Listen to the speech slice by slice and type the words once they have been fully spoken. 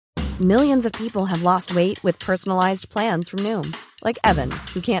Millions of people have lost weight with personalized plans from Noom. Like Evan,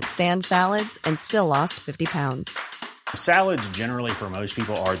 who can't stand salads and still lost 50 pounds. Salads generally for most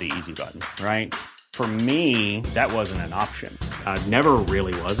people are the easy button, right? For me, that wasn't an option. I never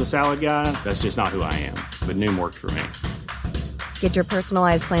really was a salad guy. That's just not who I am. But Noom worked for me. Get your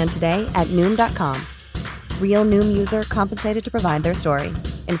personalized plan today at Noom.com. Real Noom user compensated to provide their story.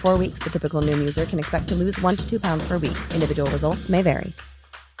 In 4 weeks, the typical Noom user can expect to lose 1 to 2 pounds per week. Individual results may vary.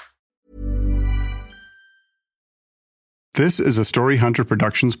 This is a Story Hunter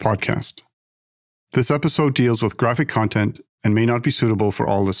Productions podcast. This episode deals with graphic content and may not be suitable for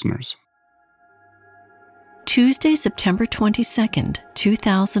all listeners. Tuesday, September 22nd,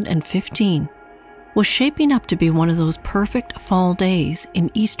 2015, was shaping up to be one of those perfect fall days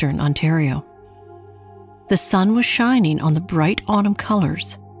in eastern Ontario. The sun was shining on the bright autumn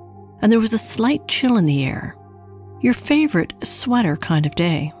colors, and there was a slight chill in the air, your favorite sweater kind of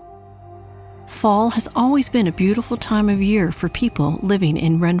day. Fall has always been a beautiful time of year for people living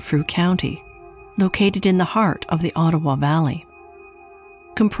in Renfrew County, located in the heart of the Ottawa Valley.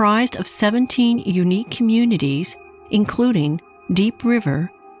 Comprised of 17 unique communities, including Deep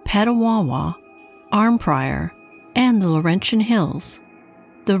River, Petawawa, Arnprior, and the Laurentian Hills,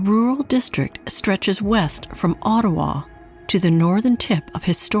 the rural district stretches west from Ottawa to the northern tip of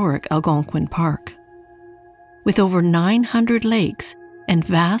historic Algonquin Park. With over 900 lakes and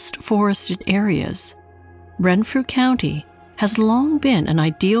vast forested areas, Renfrew County has long been an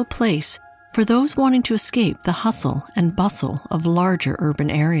ideal place for those wanting to escape the hustle and bustle of larger urban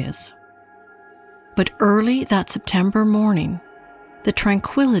areas. But early that September morning, the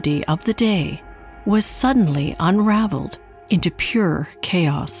tranquility of the day was suddenly unraveled into pure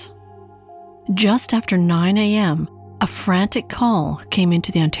chaos. Just after 9 a.m., a frantic call came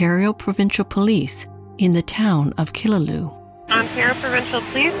into the Ontario Provincial Police in the town of Killaloe. Ontario Provincial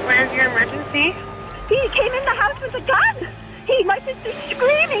Police, where's your emergency? He came in the house with a gun. My sister's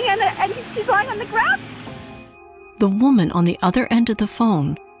screaming and she's lying on the ground. The woman on the other end of the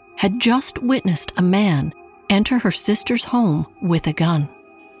phone had just witnessed a man enter her sister's home with a gun.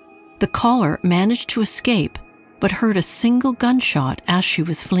 The caller managed to escape, but heard a single gunshot as she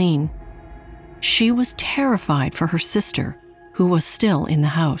was fleeing. She was terrified for her sister, who was still in the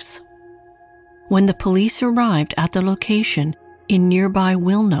house. When the police arrived at the location in nearby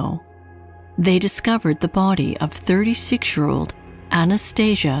Wilno, they discovered the body of 36-year-old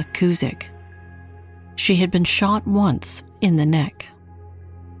Anastasia Kuzik. She had been shot once in the neck.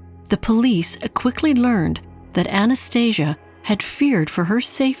 The police quickly learned that Anastasia had feared for her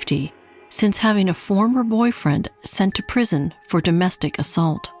safety since having a former boyfriend sent to prison for domestic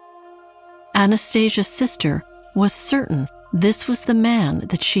assault. Anastasia's sister was certain this was the man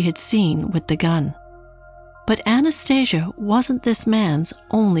that she had seen with the gun. But Anastasia wasn't this man's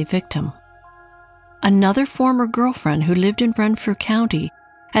only victim. Another former girlfriend who lived in Renfrew County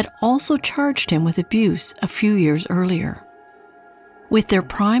had also charged him with abuse a few years earlier. With their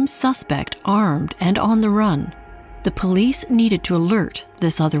prime suspect armed and on the run, the police needed to alert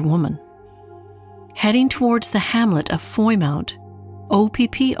this other woman. Heading towards the hamlet of Foymount,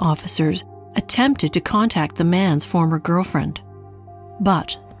 OPP officers attempted to contact the man's former girlfriend,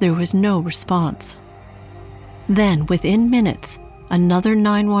 but there was no response. Then, within minutes, another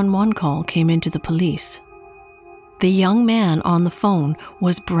 911 call came into the police. The young man on the phone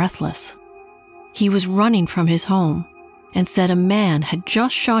was breathless. He was running from his home and said a man had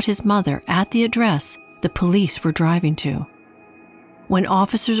just shot his mother at the address the police were driving to. When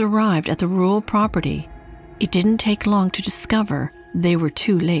officers arrived at the rural property, it didn't take long to discover they were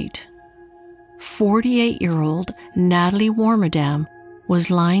too late. 48-year-old Natalie Warmadam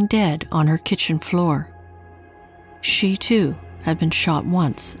was lying dead on her kitchen floor. She, too, had been shot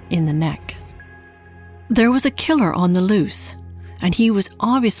once in the neck. There was a killer on the loose, and he was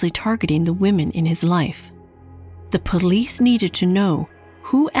obviously targeting the women in his life. The police needed to know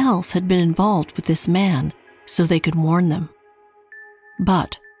who else had been involved with this man so they could warn them.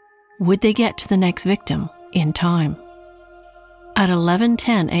 But would they get to the next victim in time? At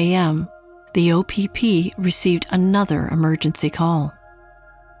 11:10 a.m., the OPP received another emergency call.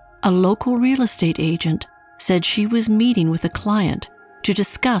 A local real estate agent said she was meeting with a client to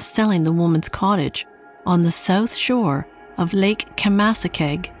discuss selling the woman's cottage on the south shore of Lake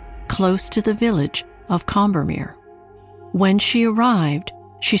Kamasakeg, close to the village of Combermere. When she arrived,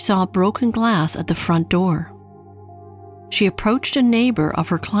 she saw broken glass at the front door. She approached a neighbor of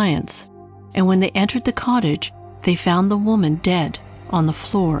her client's, and when they entered the cottage, they found the woman dead on the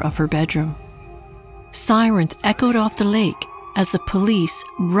floor of her bedroom. Sirens echoed off the lake as the police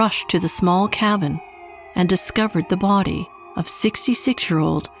rushed to the small cabin and discovered the body of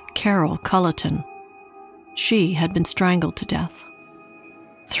 66-year-old Carol Culleton. She had been strangled to death.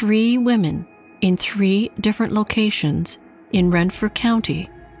 3 women in 3 different locations in Renfrew County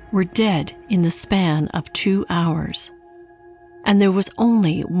were dead in the span of 2 hours. And there was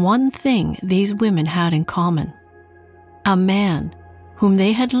only one thing these women had in common: a man whom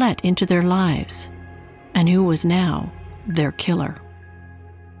they had let into their lives and who was now their killer.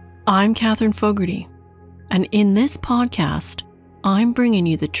 I'm Catherine Fogarty, and in this podcast, I'm bringing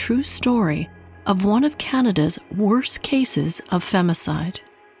you the true story of one of Canada's worst cases of femicide.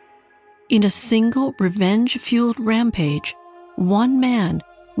 In a single revenge-fueled rampage, one man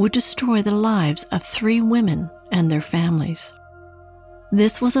would destroy the lives of 3 women and their families.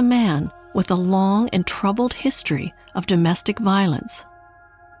 This was a man with a long and troubled history of domestic violence.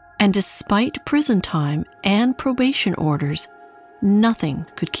 And despite prison time and probation orders, nothing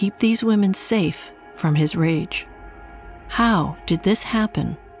could keep these women safe from his rage. How did this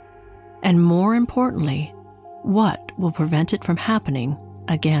happen? And more importantly, what will prevent it from happening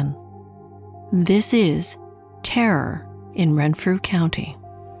again? This is Terror in Renfrew County.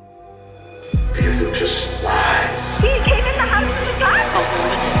 Because it just lies. He came in the house with a gun. A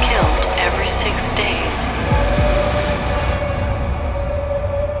woman is killed every 6 days.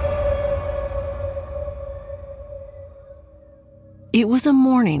 It was a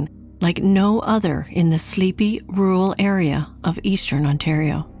morning like no other in the sleepy rural area of eastern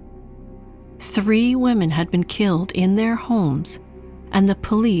Ontario. 3 women had been killed in their homes, and the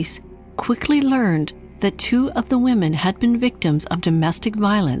police quickly learned that 2 of the women had been victims of domestic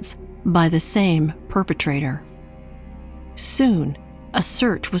violence by the same perpetrator. Soon, a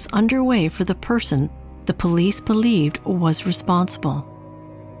search was underway for the person the police believed was responsible: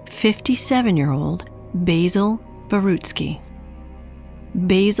 57-year-old Basil Barutsky.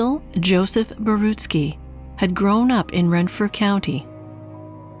 Basil Joseph Barutsky had grown up in Renfrew County.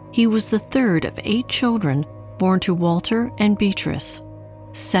 He was the 3rd of 8 children born to Walter and Beatrice,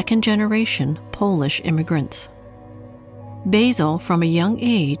 second-generation Polish immigrants. Basil, from a young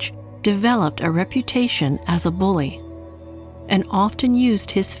age, developed a reputation as a bully and often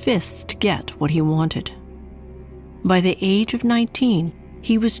used his fists to get what he wanted. By the age of 19,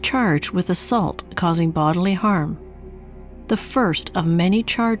 he was charged with assault causing bodily harm, the first of many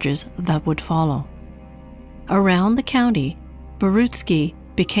charges that would follow. Around the county, Barutsky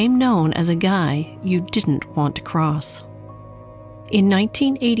became known as a guy you didn't want to cross. In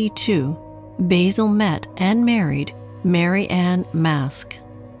 1982, Basil met and married Mary Ann Mask.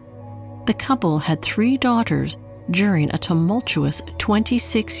 The couple had 3 daughters during a tumultuous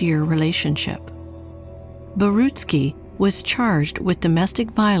 26-year relationship. Barutsky was charged with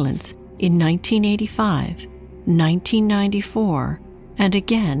domestic violence in 1985, 1994, and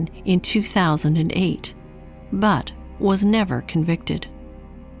again in 2008, but was never convicted.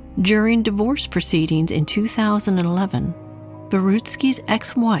 During divorce proceedings in 2011, Barutsky's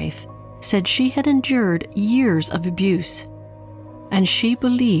ex-wife said she had endured years of abuse, and she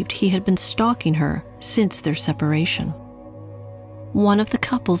believed he had been stalking her since their separation. One of the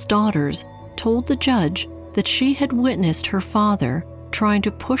couple's daughters told the judge that she had witnessed her father trying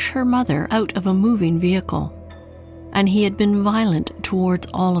to push her mother out of a moving vehicle, and he had been violent towards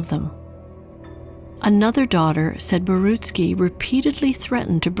all of them. Another daughter said Barutsky repeatedly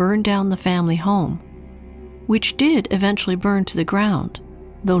threatened to burn down the family home, which did eventually burn to the ground,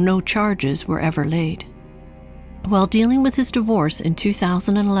 though no charges were ever laid. While dealing with his divorce in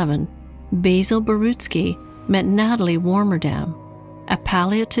 2011, Basil Barutsky met Natalie Warmerdam, a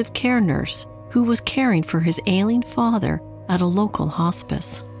palliative care nurse who was caring for his ailing father at a local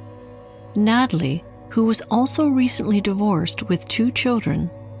hospice. Natalie, who was also recently divorced with 2 children,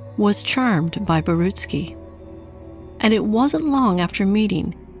 was charmed by Barutsky. And it wasn't long after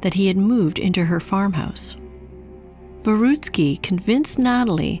meeting that he had moved into her farmhouse. Barutsky convinced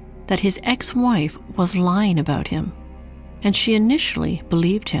Natalie that his ex-wife was lying about him, and she initially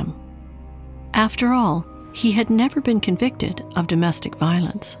believed him. After all, he had never been convicted of domestic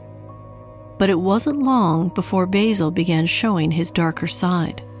violence. But it wasn't long before Basil began showing his darker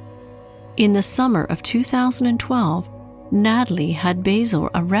side. In the summer of 2012, Natalie had Basil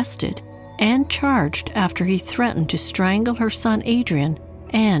arrested and charged after he threatened to strangle her son Adrian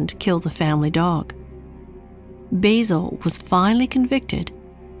and kill the family dog. Basil was finally convicted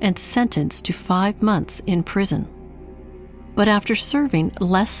and sentenced to 5 months in prison. But after serving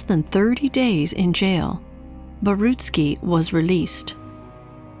less than 30 days in jail, Barutsky was released.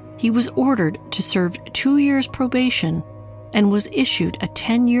 He was ordered to serve 2 years probation and was issued a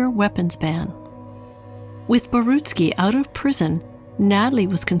 10-year weapons ban. With Barutsky out of prison, Natalie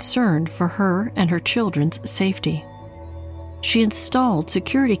was concerned for her and her children's safety. she installed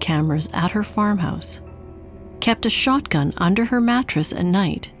security cameras at her farmhouse, kept a shotgun under her mattress at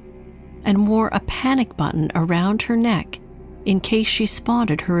night, and wore a panic button around her neck in case she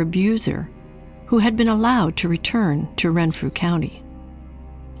spotted her abuser, who had been allowed to return to Renfrew County.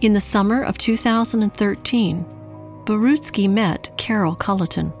 In the summer of 2013, Borutsky met Carol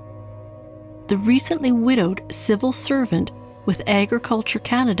Culleton. The recently widowed civil servant with Agriculture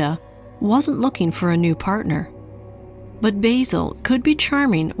Canada wasn't looking for a new partner, but Basil could be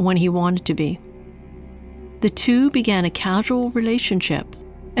charming when he wanted to be. The two began a casual relationship,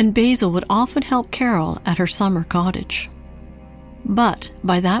 and Basil would often help Carol at her summer cottage. But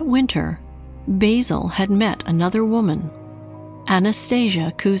by that winter, Basil had met another woman,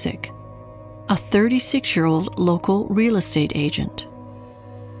 Anastasia Kuzik, a 36-year-old local real estate agent.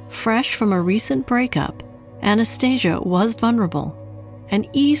 Fresh from a recent breakup, Anastasia was vulnerable and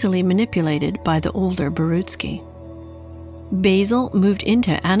easily manipulated by the older Borutsky. Basil moved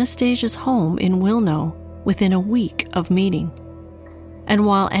into Anastasia's home in Wilno within a week of meeting. And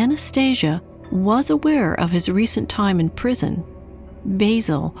while Anastasia was aware of his recent time in prison,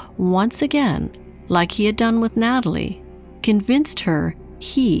 Basil, once again, like he had done with Natalie, convinced her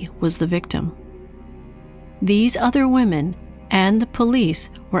he was the victim. These other women and the police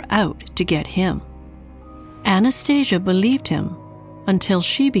were out to get him. Anastasia believed him until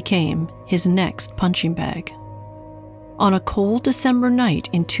she became his next punching bag. On a cold December night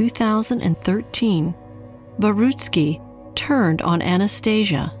in 2013, Borutsky turned on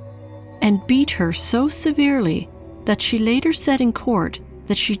Anastasia and beat her so severely that she later said in court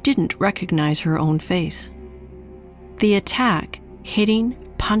that she didn't recognize her own face. The attack, hitting,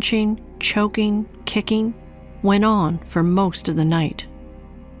 punching, choking, kicking, went on for most of the night.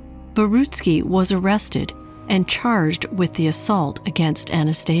 Borutsky was arrested and charged with the assault against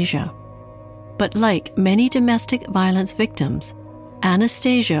Anastasia. But like many domestic violence victims,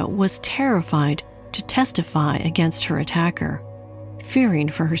 Anastasia was terrified to testify against her attacker, fearing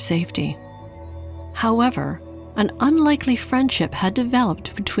for her safety. However, an unlikely friendship had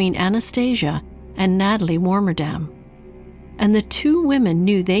developed between Anastasia and Natalie Warmerdam, and the two women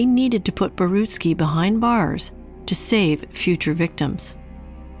knew they needed to put Borutsky behind bars to save future victims.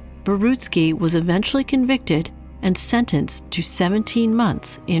 Borutsky was eventually convicted and sentenced to 17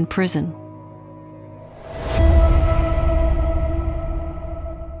 months in prison.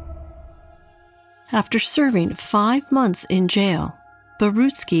 After serving 5 months in jail,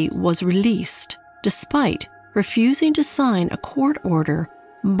 Borutsky was released despite refusing to sign a court order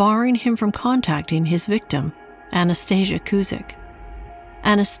barring him from contacting his victim, Anastasia Kuzik.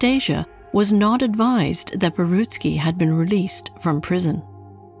 Anastasia was not advised that Borutsky had been released from prison.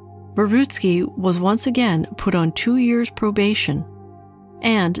 Borutsky was once again put on 2 years probation,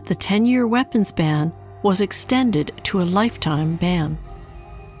 and the 10-year weapons ban was extended to a lifetime ban.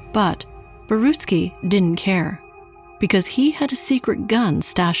 But Borutsky didn't care, because he had a secret gun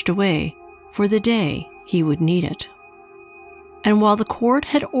stashed away for the day he would need it. And while the court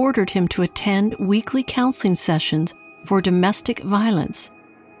had ordered him to attend weekly counseling sessions for domestic violence,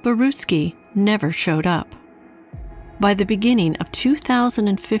 Borutsky never showed up. By the beginning of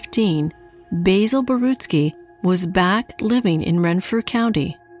 2015, Basil Borutsky was back living in Renfrew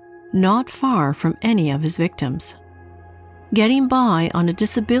County, not far from any of his victims. Getting by on a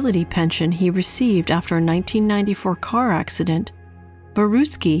disability pension he received after a 1994 car accident,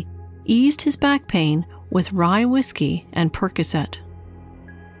 Borutsky eased his back pain with rye whiskey and Percocet.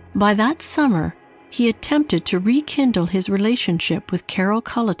 By that summer, he attempted to rekindle his relationship with Carol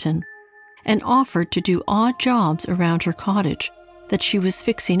Culleton and offered to do odd jobs around her cottage that she was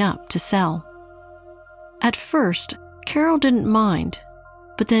fixing up to sell. At first, Carol didn't mind,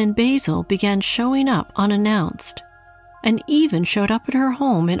 but then Basil began showing up unannounced and even showed up at her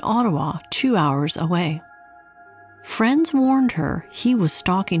home in Ottawa 2 hours away. Friends warned her he was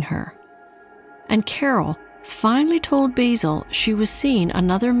stalking her, and Carol finally told Basil she was seeing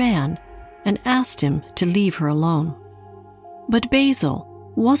another man and asked him to leave her alone. But Basil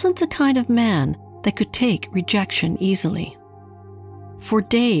wasn't the kind of man that could take rejection easily. For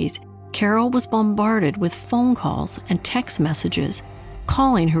days, Carol was bombarded with phone calls and text messages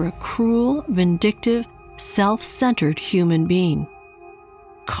calling her a cruel, vindictive, self-centered human being.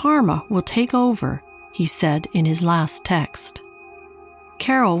 "Karma will take over," he said in his last text.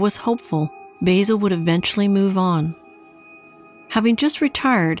 Carol was hopeful Basil would eventually move on. Having just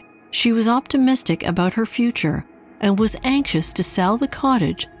retired, she was optimistic about her future and was anxious to sell the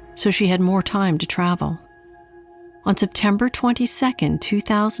cottage so she had more time to travel. On September 22,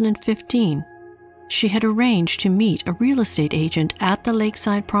 2015, she had arranged to meet a real estate agent at the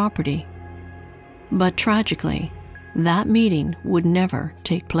lakeside property. But tragically, that meeting would never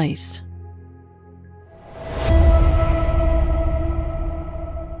take place.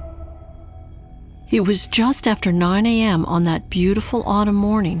 It was just after 9 a.m. on that beautiful autumn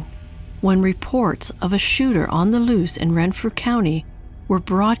morning when reports of a shooter on the loose in Renfrew County were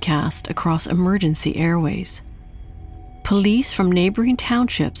broadcast across emergency airways. Police from neighboring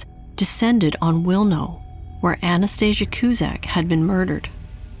townships descended on Wilno, where Anastasia Kuzak had been murdered.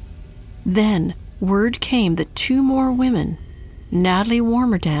 Then word came that 2 more women, Natalie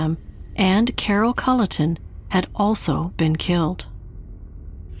Warmerdam and Carol Culleton, had also been killed.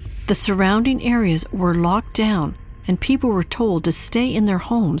 The surrounding areas were locked down and people were told to stay in their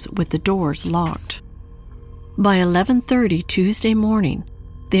homes with the doors locked. By 11:30 Tuesday morning,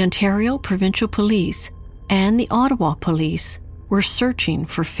 the Ontario Provincial Police and the Ottawa Police were searching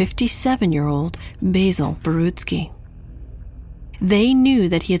for 57-year-old Basil Barutsky. They knew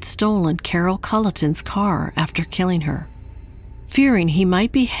that he had stolen Carol Culleton's car after killing her. Fearing he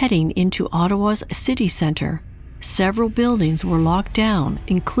might be heading into Ottawa's city centre, several buildings were locked down,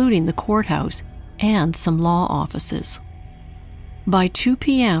 including the courthouse and some law offices. By 2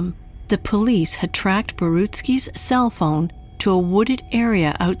 p.m., the police had tracked Barutsky's cell phone to a wooded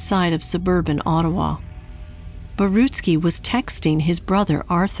area outside of suburban Ottawa. Barutsky was texting his brother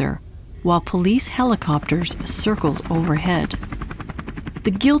Arthur while police helicopters circled overhead.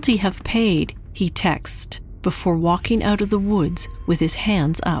 "The guilty have paid," he texted before walking out of the woods with his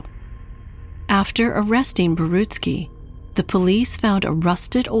hands up. After arresting Barutsky, the police found a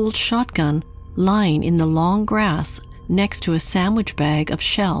rusted old shotgun lying in the long grass next to a sandwich bag of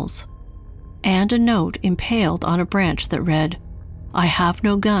shells, and a note impaled on a branch that read, "I have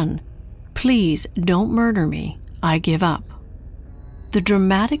no gun. Please don't murder me. I give up." The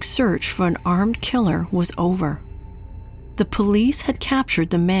dramatic search for an armed killer was over. The police had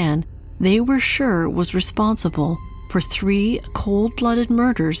captured the man they were sure was responsible for 3 cold-blooded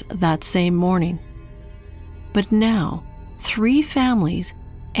murders that same morning. But now, 3 families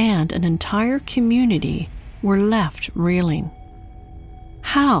and an entire community were left reeling.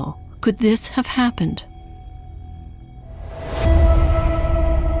 How could this have happened?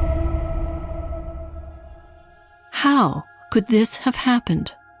 How could this have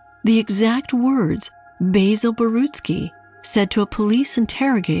happened? The exact words Basil Barutsky said to a police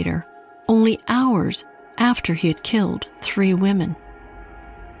interrogator only hours after he had killed 3 women.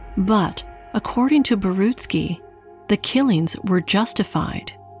 But, according to Barutsky, the killings were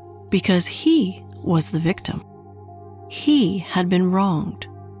justified because he was the victim. He had been wronged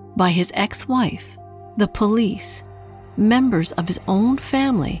by his ex-wife, the police, members of his own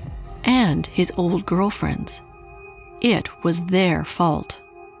family, and his old girlfriends. It was their fault.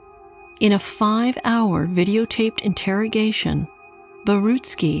 In a 5-hour videotaped interrogation,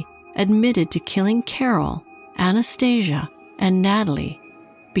 Barutsky admitted to killing Carol, Anastasia, and Natalie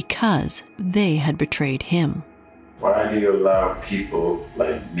because they had betrayed him. Why do you allow people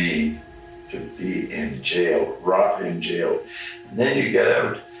like me to be in jail, rot in jail, and then you get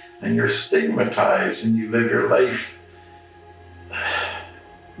out and you're stigmatized and you live your life?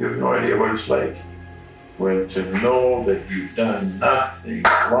 You have no idea what it's like when to know that you've done nothing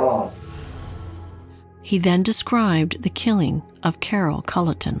wrong. He then described the killing of Carol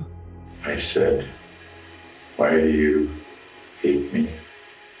Culleton. I said, "Why do you hate me?"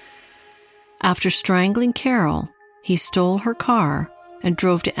 After strangling Carol, he stole her car and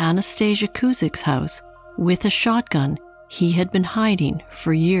drove to Anastasia Kuzak's house with a shotgun he had been hiding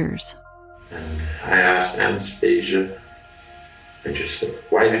for years. And I asked Anastasia, I just said,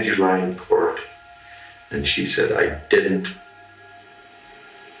 "Why did you lie in court?" And she said, "I didn't."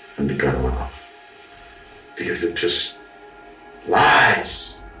 And the gun went off. Because it just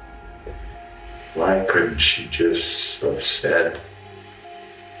lies. Why couldn't she just have said,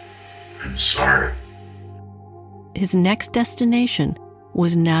 "I'm sorry"? His next destination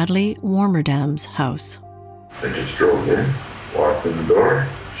was Natalie Warmerdam's house. I just drove in, walked in the door.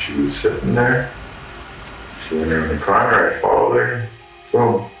 She was sitting there. She went around the corner. I followed her.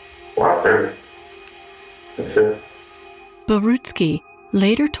 Boom. Walked out. That's it. Barutsky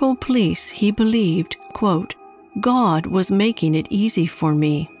later told police he believed, quote, God was making it easy for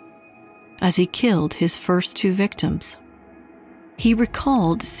me, as he killed his first 2 victims. He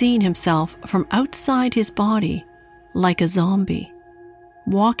recalled seeing himself from outside his body, like a zombie,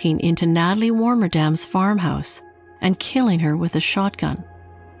 walking into Natalie Warmerdam's farmhouse and killing her with a shotgun.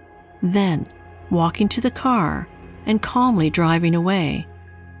 Then walking to the car and calmly driving away,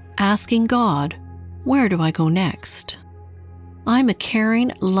 asking God, where do I go next? I'm a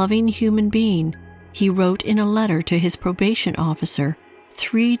caring, loving human being, he wrote in a letter to his probation officer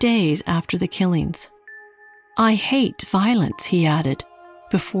 3 days after the killings. "I hate violence," he added,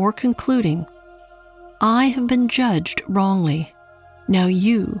 before concluding, "I have been judged wrongly. Now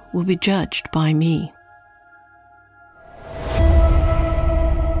you will be judged by me."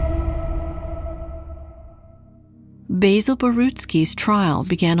 Basil Borutsky's trial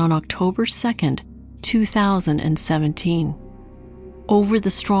began on October 2nd, 2017. Over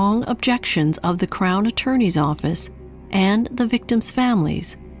the strong objections of the Crown Attorney's Office and the victims'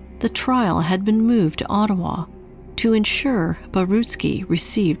 families, the trial had been moved to Ottawa to ensure Borutsky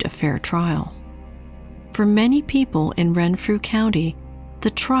received a fair trial. For many people in Renfrew County, the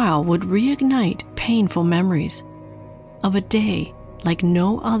trial would reignite painful memories of a day like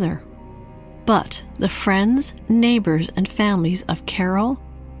no other. But the friends, neighbors, and families of Carol,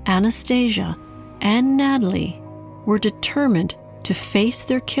 Anastasia, and Natalie were determined to face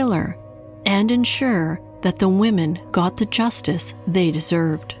their killer and ensure that the women got the justice they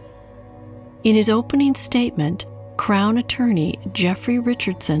deserved. In his opening statement, Crown Attorney Jeffrey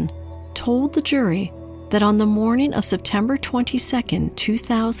Richardson told the jury that on the morning of September 22,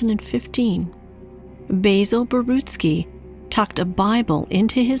 2015, Basil Borutsky tucked a Bible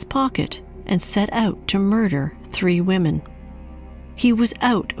into his pocket and set out to murder 3 women. He was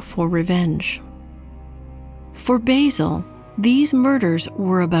out for revenge. For Basil, these murders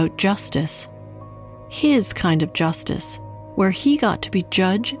were about justice. His kind of justice, where he got to be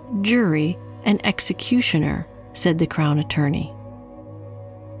judge, jury, and executioner, said the Crown Attorney.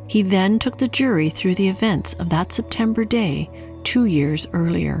 He then took the jury through the events of that September day 2 years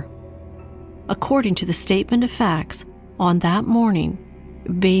earlier. According to the statement of facts, on that morning,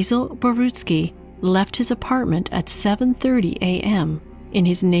 Basil Borutsky left his apartment at 7:30 a.m. in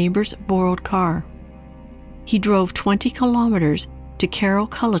his neighbor's borrowed car. He drove 20 kilometers to Carol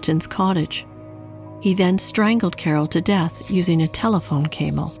Culleton's cottage. He then strangled Carol to death using a telephone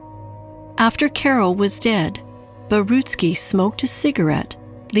cable. After Carol was dead, Borutsky smoked a cigarette,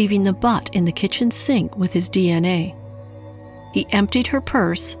 leaving the butt in the kitchen sink with his DNA. He emptied her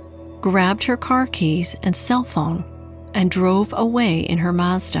purse, grabbed her car keys and cell phone, and drove away in her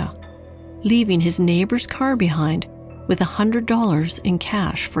Mazda, leaving his neighbor's car behind with $100 in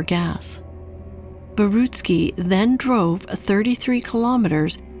cash for gas. Borutsky then drove 33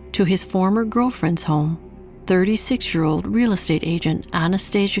 kilometers to his former girlfriend's home, 36-year-old real estate agent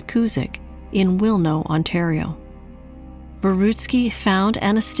Anastasia Kuzik in Wilno, Ontario. Borutsky found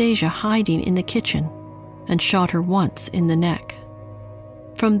Anastasia hiding in the kitchen and shot her once in the neck.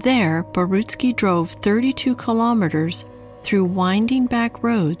 From there, Borutsky drove 32 kilometers through winding back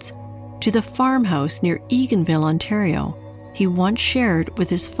roads to the farmhouse near Eganville, Ontario, he once shared with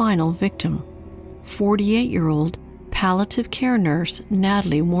his final victim, 48-year-old palliative care nurse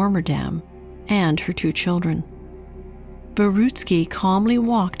Natalie Warmerdam and her 2 children. Borutsky calmly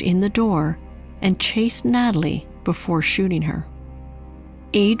walked in the door and chased Natalie before shooting her.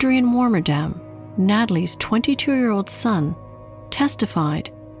 Adrian Warmerdam, Natalie's 22-year-old son,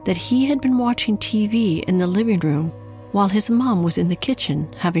 testified that he had been watching TV in the living room while his mom was in the kitchen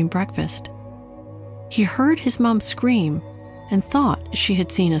having breakfast. He heard his mom scream and thought she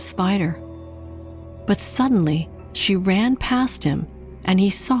had seen a spider. But suddenly, she ran past him and he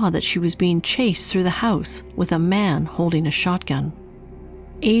saw that she was being chased through the house with a man holding a shotgun.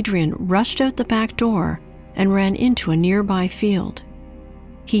 Adrian rushed out the back door and ran into a nearby field.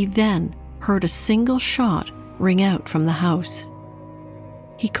 He then heard a single shot ring out from the house.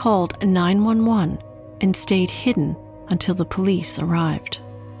 He called 911 and stayed hidden until the police arrived.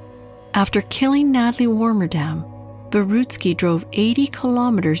 After killing Natalie Warmerdam, Borutsky drove 80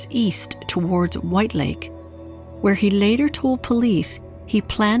 kilometers east towards White Lake, where he later told police he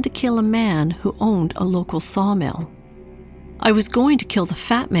planned to kill a man who owned a local sawmill. "I was going to kill the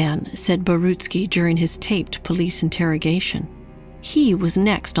fat man," said Borutsky during his taped police interrogation. "He was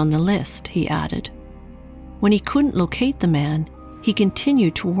next on the list," he added. When he couldn't locate the man, he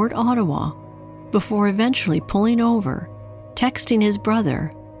continued toward Ottawa before eventually pulling over, texting his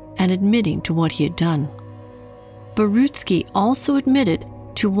brother, and admitting to what he had done. Borutsky also admitted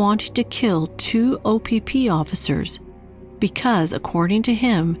to wanting to kill 2 OPP officers because, according to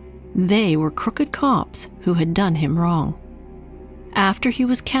him, they were crooked cops who had done him wrong. After he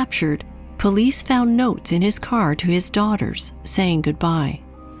was captured, police found notes in his car to his daughters saying goodbye.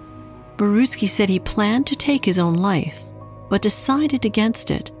 Borutsky said he planned to take his own life, but decided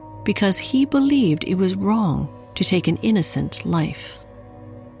against it because he believed it was wrong to take an innocent life.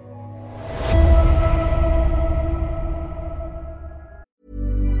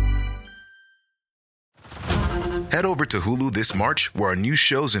 Head over to Hulu this March, where our new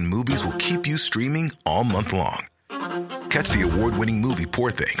shows and movies will keep you streaming all month long. Catch the award-winning movie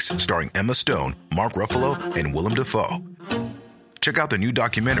Poor Things, starring Emma Stone, Mark Ruffalo, and Willem Dafoe. Check out the new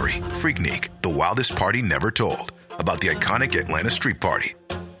documentary, Freaknik, The Wildest Party Never Told, about the iconic Atlanta Street Party.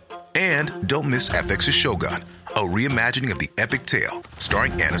 And don't miss FX's Shogun, a reimagining of the epic tale,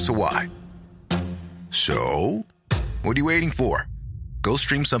 starring Anna Sawai. So, what are you waiting for? Go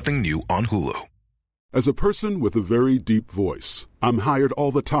stream something new on Hulu. As a person with a very deep voice, I'm hired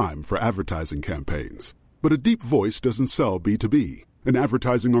all the time for advertising campaigns. But a deep voice doesn't sell B2B, and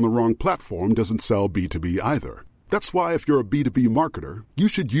advertising on the wrong platform doesn't sell B2B either. That's why if you're a B2B marketer, you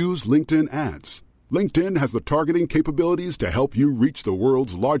should use LinkedIn ads. LinkedIn has the targeting capabilities to help you reach the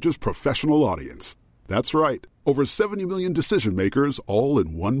world's largest professional audience. That's right, over 70 million decision makers all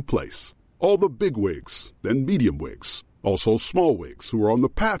in one place. All the big wigs, then medium wigs, also small wigs who are on the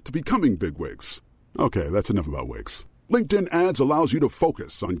path to becoming big wigs. Okay, that's enough about wigs. LinkedIn ads allows you to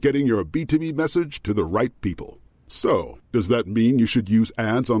focus on getting your B2B message to the right people. So, does that mean you should use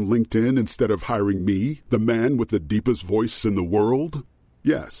ads on LinkedIn instead of hiring me, the man with the deepest voice in the world?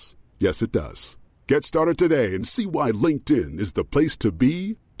 Yes. Yes, it does. Get started today and see why LinkedIn is the place to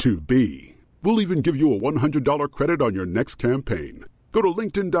be to be. We'll even give you a $100 credit on your next campaign. Go to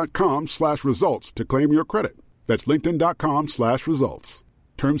linkedin.com/results to claim your credit. That's linkedin.com/results.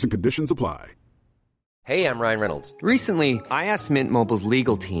 Terms and conditions apply. Hey, I'm Ryan Reynolds. Recently, I asked Mint Mobile's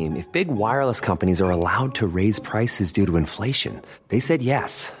legal team if big wireless companies are allowed to raise prices due to inflation. They said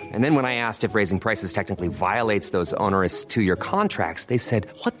yes. And then when I asked if raising prices technically violates those onerous 2-year contracts, they said,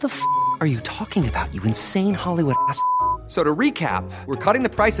 "What the f*** are you talking about, you insane Hollywood ass?" So to recap, we're cutting the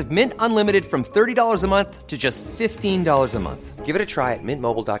price of Mint Unlimited from $30 a month to just $15 a month. Give it a try at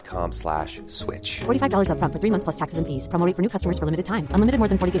mintmobile.com/switch. $45 up front for 3 months plus taxes and fees. Promo rate for new customers for limited time. Unlimited more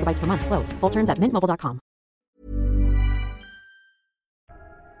than 40 gigabytes per month. Slows full terms at mintmobile.com.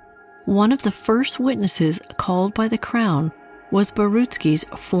 One of the first witnesses called by the Crown was Barutsky's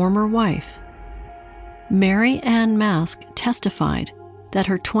former wife. Mary Ann Mask testified that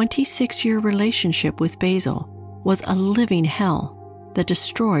her 26-year relationship with Basil was a living hell that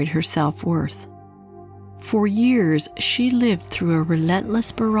destroyed her self-worth. For years, she lived through a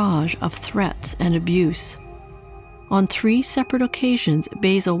relentless barrage of threats and abuse. On 3 separate occasions,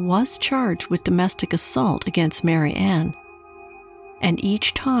 Basil was charged with domestic assault against Mary Ann, and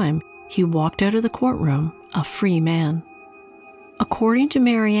each time he walked out of the courtroom a free man. According to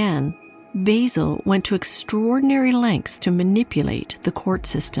Mary Ann, Basil went to extraordinary lengths to manipulate the court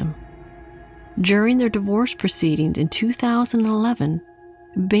system. During their divorce proceedings in 2011,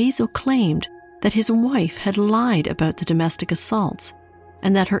 Basil claimed that his wife had lied about the domestic assaults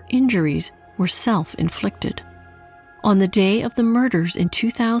and that her injuries were self-inflicted. On the day of the murders in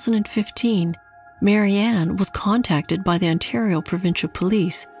 2015, Mary Ann was contacted by the Ontario Provincial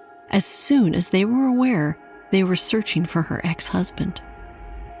Police as soon as they were aware they were searching for her ex-husband.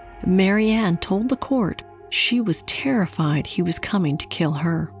 Mary Ann told the court she was terrified he was coming to kill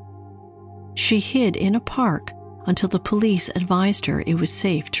her. She hid in a park until the police advised her it was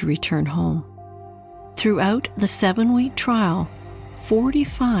safe to return home. Throughout the 7-week trial,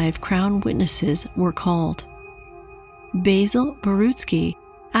 45 Crown witnesses were called. Basil Barutsky,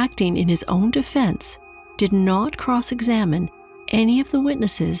 acting in his own defense, did not cross-examine any of the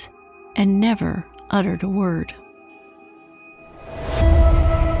witnesses and never uttered a word.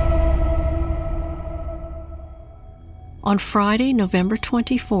 On Friday, November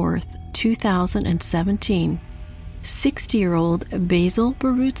 24th, 2017, 60-year-old Basil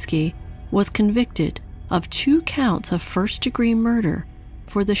Barutsky was convicted of 2 counts of first-degree murder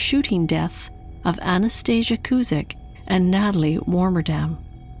for the shooting deaths of Anastasia Kuzik and Natalie Warmerdam,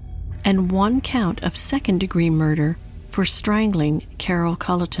 and 1 count of second-degree murder for strangling Carol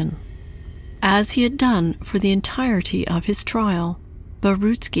Culleton. As he had done for the entirety of his trial,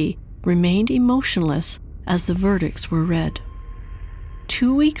 Barutsky remained emotionless as the verdicts were read.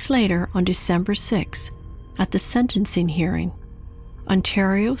 2 weeks later, on December 6, at the sentencing hearing,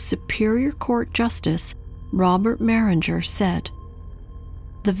 Ontario Superior Court Justice Robert Maringer said,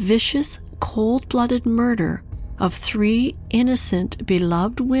 "The vicious, cold-blooded murder of 3 innocent,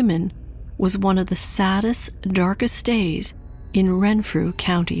 beloved women was one of the saddest, darkest days in Renfrew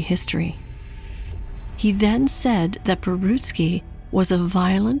County history." He then said that Barutsky was a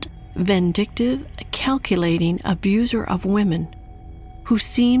violent, vindictive, calculating abuser of women who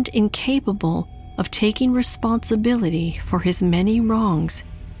seemed incapable of taking responsibility for his many wrongs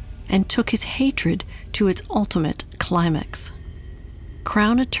and took his hatred to its ultimate climax.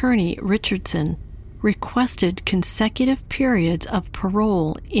 Crown Attorney Richardson requested consecutive periods of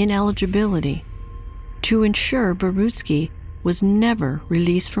parole ineligibility to ensure Barutsky was never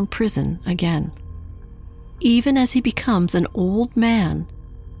released from prison again. even as he becomes an old man,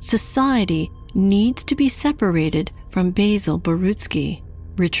 society needs to be separated from Basil Borutsky,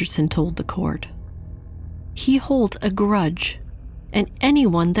 Richardson told the court. He holds a grudge, and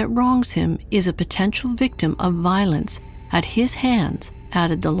anyone that wrongs him is a potential victim of violence at his hands,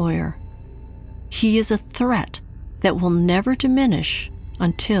 added the lawyer. He is a threat that will never diminish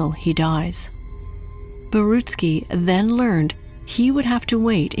until he dies. Borutsky then learned he would have to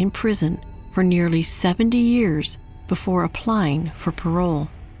wait in prison for nearly 70 years before applying for parole.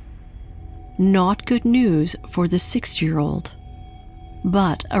 Not good news for the 60-year-old,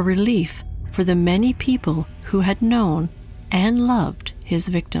 but a relief for the many people who had known and loved his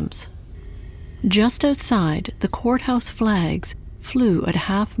victims. Just outside, the courthouse flags flew at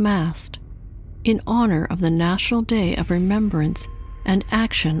half-mast in honor of the National Day of Remembrance and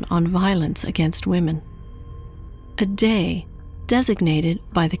Action on Violence Against Women, a day designated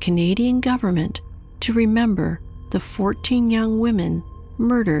by the Canadian government to remember the 14 young women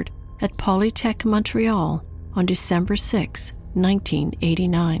murdered at Polytech Montreal on December 6,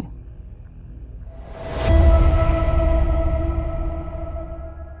 1989.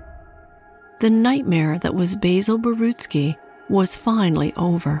 The nightmare that was Basil Borutsky was finally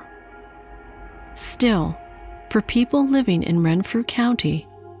over. Still, for people living in Renfrew County,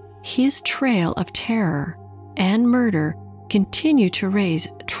 his trail of terror and murder continue to raise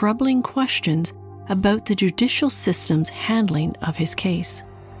troubling questions about the judicial system's handling of his case.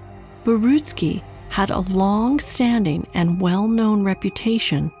 Borutsky had a long-standing and well-known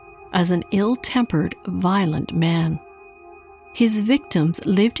reputation as an ill-tempered, violent man. His victims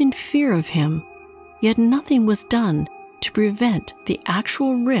lived in fear of him, yet nothing was done to prevent the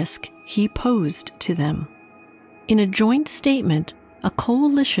actual risk he posed to them. In a joint statement, a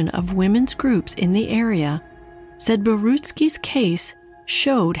coalition of women's groups in the area said Borutsky's case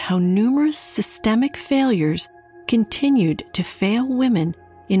showed how numerous systemic failures continued to fail women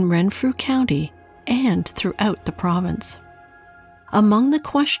in Renfrew County and throughout the province. Among the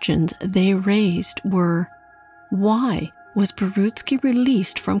questions they raised were, why was Borutsky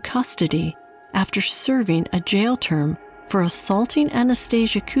released from custody after serving a jail term for assaulting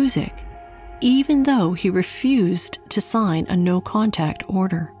Anastasia Kuzik, even though he refused to sign a no-contact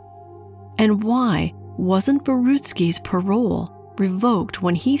order? And why wasn't Borutsky's parole revoked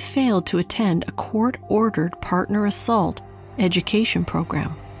when he failed to attend a court-ordered partner assault education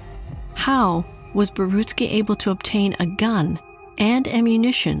program? How was Borutsky able to obtain a gun and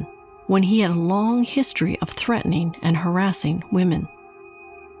ammunition when he had a long history of threatening and harassing women?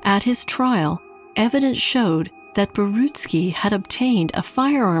 At his trial, evidence showed that Borutsky had obtained a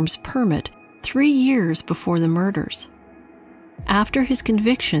firearms permit 3 years before the murders. After his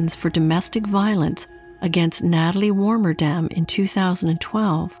convictions for domestic violence against Natalie Warmerdam in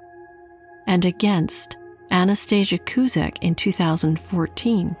 2012 and against Anastasia Kuzik in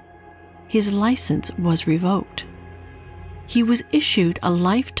 2014, his license was revoked. He was issued a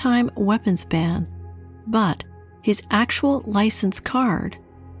lifetime weapons ban, but his actual license card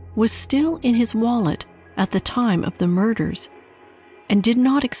was still in his wallet at the time of the murders and did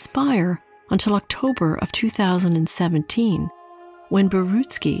not expire until October of 2017, when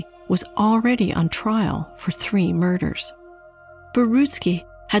Borutsky was already on trial for 3 murders. Borutsky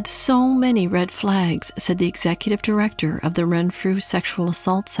had so many red flags, said the executive director of the Renfrew Sexual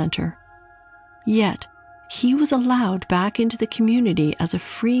Assault Center. Yet, he was allowed back into the community as a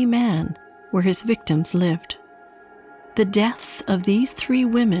free man where his victims lived. The deaths of these 3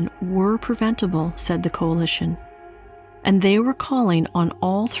 women were preventable, said the coalition, and they were calling on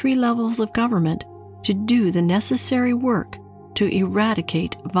all 3 levels of government to do the necessary work to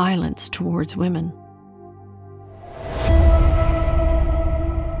eradicate violence towards women.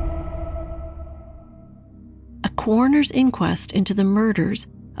 A coroner's inquest into the murders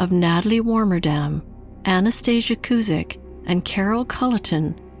of Natalie Warmerdam, Anastasia Kuzik, and Carol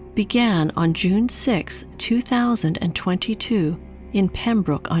Culleton began on June 6, 2022 in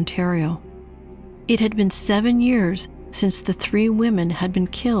Pembroke, Ontario. It had been 7 years since the 3 women had been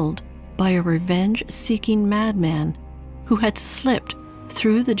killed by a revenge-seeking madman who had slipped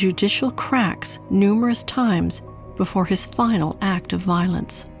through the judicial cracks numerous times before his final act of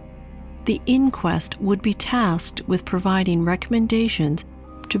violence. The inquest would be tasked with providing recommendations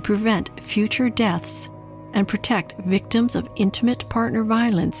to prevent future deaths and protect victims of intimate partner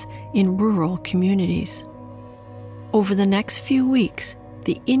violence in rural communities. Over the next few weeks,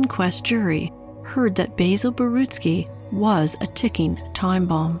 the inquest jury heard that Basil Borutsky was a ticking time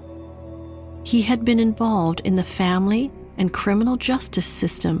bomb. He had been involved in the family and criminal justice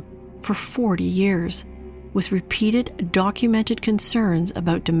system for 40 years, with repeated documented concerns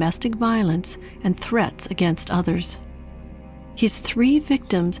about domestic violence and threats against others. His 3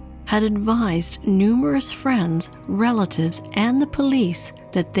 victims had advised numerous friends, relatives, and the police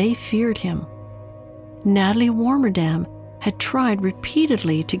that they feared him. Natalie Warmerdam had tried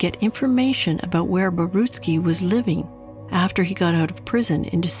repeatedly to get information about where Borutsky was living after he got out of prison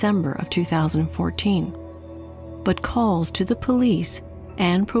in December of 2014. But calls to the police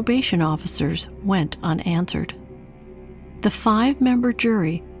and probation officers went unanswered. The 5-member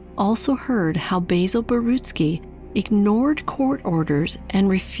jury also heard how Basil Borutsky ignored court orders and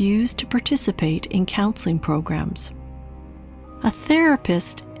refused to participate in counseling programs. A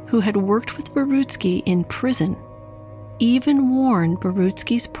therapist who had worked with Borutsky in prison even warned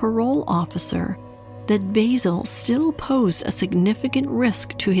Borutsky's parole officer that Basil still posed a significant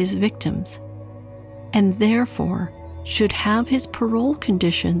risk to his victims, and therefore should have his parole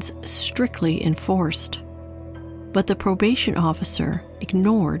conditions strictly enforced. But the probation officer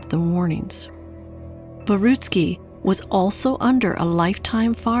ignored the warnings. Borutsky was also under a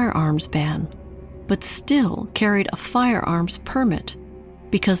lifetime firearms ban, but still carried a firearms permit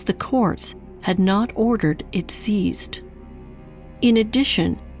because the courts had not ordered it seized. In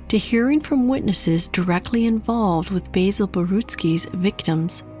addition to hearing from witnesses directly involved with Basil Borutsky's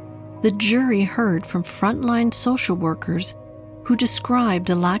victims, the jury heard from frontline social workers who described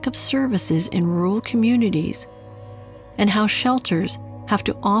a lack of services in rural communities and how shelters have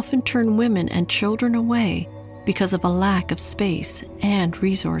to often turn women and children away because of a lack of space and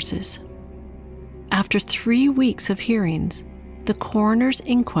resources. After 3 weeks of hearings, the coroner's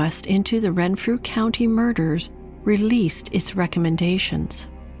inquest into the Renfrew County murders released its recommendations.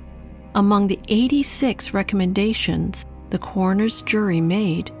 Among the 86 recommendations the coroner's jury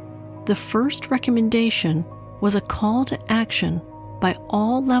made, the first recommendation was a call to action by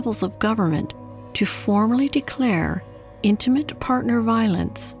all levels of government to formally declare intimate partner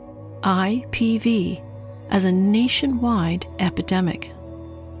violence, IPV, as a nationwide epidemic.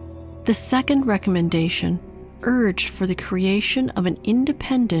 The second recommendation urged for the creation of an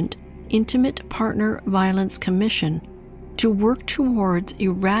independent Intimate Partner Violence Commission to work towards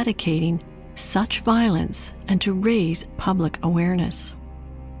eradicating such violence and to raise public awareness.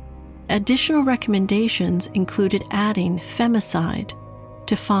 Additional recommendations included adding femicide,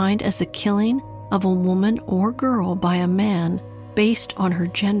 defined as the killing of a woman or girl by a man based on her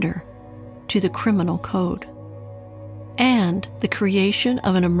gender, to the criminal code, and the creation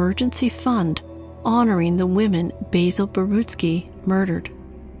of an emergency fund honoring the women Basil Borutsky murdered.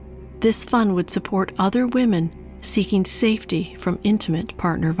 This fund would support other women seeking safety from intimate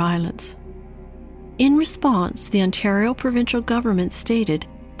partner violence. In response, the Ontario provincial government stated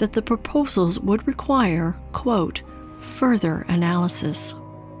that the proposals would require, quote, further analysis.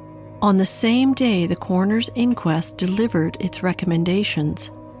 On the same day the coroner's inquest delivered its recommendations,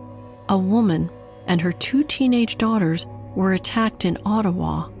 a woman and her 2 teenage daughters were attacked in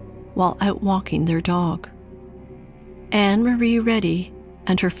Ottawa while out walking their dog. Anne-Marie Reddy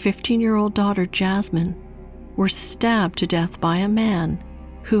and her 15-year-old daughter Jasmine were stabbed to death by a man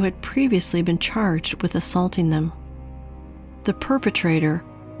who had previously been charged with assaulting them. The perpetrator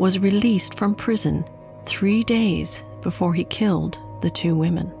was released from prison 3 days before he killed the 2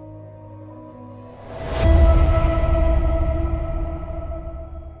 women.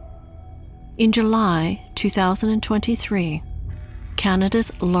 In July 2023,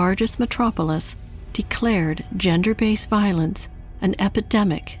 Canada's largest metropolis declared gender-based violence an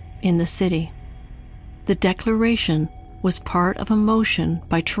epidemic in the city. The declaration was part of a motion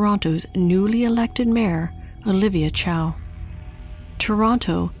by Toronto's newly elected mayor, Olivia Chow.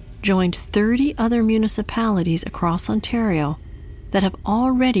 Toronto joined 30 other municipalities across Ontario that have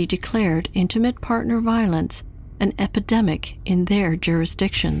already declared intimate partner violence an epidemic in their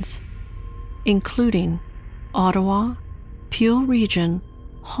jurisdictions, including Ottawa, Peel Region,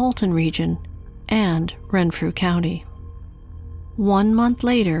 Halton Region, and Renfrew County. 1 month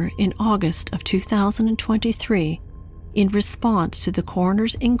later, in August of 2023, in response to the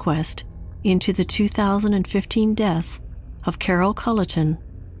coroner's inquest into the 2015 deaths of Carol Culleton,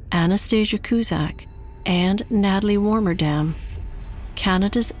 Anastasia Cusack, and Natalie Warmerdam,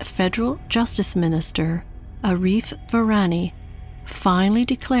 Canada's Federal Justice Minister, Arif Virani, finally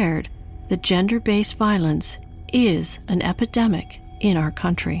declared that gender-based violence is an epidemic in our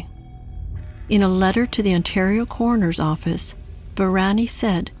country. In a letter to the Ontario Coroner's Office, Virani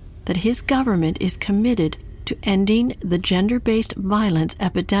said that his government is committed to ending the gender-based violence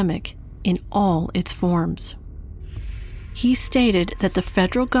epidemic in all its forms. He stated that the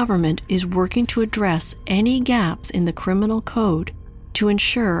federal government is working to address any gaps in the criminal code to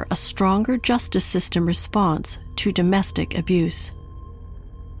ensure a stronger justice system response to domestic abuse.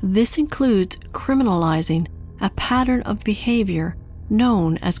 This includes criminalizing a pattern of behavior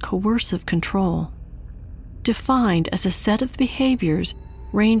known as coercive control, defined as a set of behaviors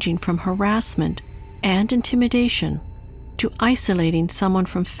ranging from harassment and intimidation to isolating someone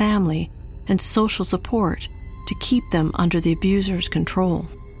from family and social support to keep them under the abuser's control.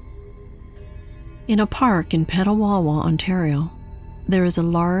 In a park in Petawawa, Ontario, there is a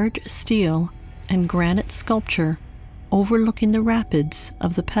large steel and granite sculpture overlooking the rapids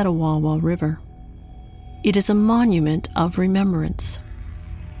of the Petawawa River. It is a monument of remembrance.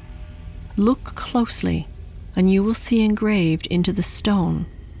 Look closely, and you will see engraved into the stone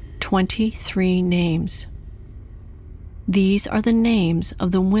 23 names. These are the names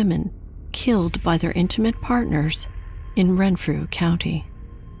of the women killed by their intimate partners in Renfrew County,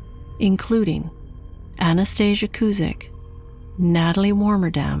 including Anastasia Kuzik, Natalie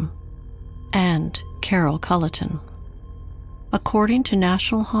Warmerdam, and Carol Culleton. According to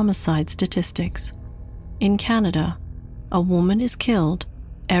national homicide statistics, in Canada, a woman is killed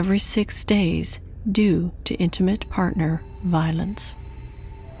every 6 days due to intimate partner violence.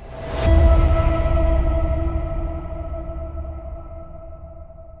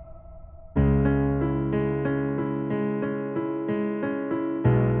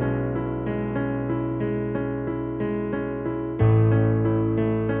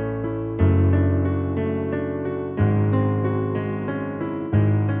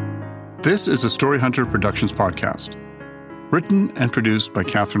 This is a Story Hunter Productions podcast, written and produced by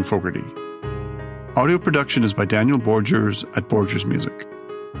Catherine Fogarty. Audio production is by Daniel Borgers at Borgers Music.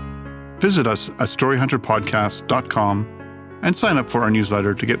 Visit us at storyhunterpodcast.com and sign up for our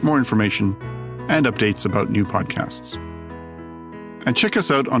newsletter to get more information and updates about new podcasts. And check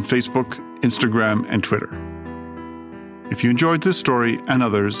us out on Facebook, Instagram, and Twitter. If you enjoyed this story and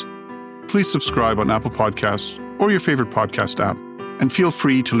others, please subscribe on Apple Podcasts or your favorite podcast app, and feel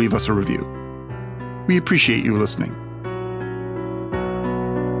free to leave us a review. We appreciate you listening.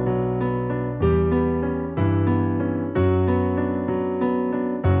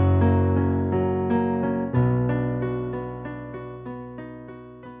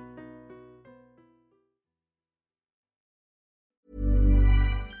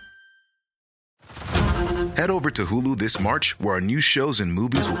 Head over to Hulu this March, where our new shows and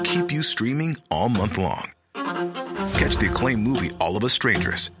movies will keep you streaming all month long. Catch the acclaimed movie All of Us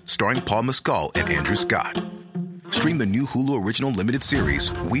Strangers, starring Paul Mescal and Andrew Scott. Stream the new Hulu original limited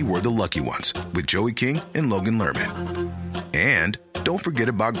series We Were the Lucky Ones with Joey King and Logan Lerman. And don't forget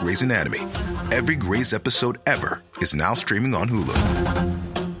about Grey's Anatomy. Every Grey's episode ever is now streaming on Hulu.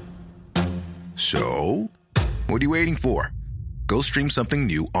 So, what are you waiting for? Go stream something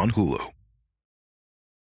new on Hulu.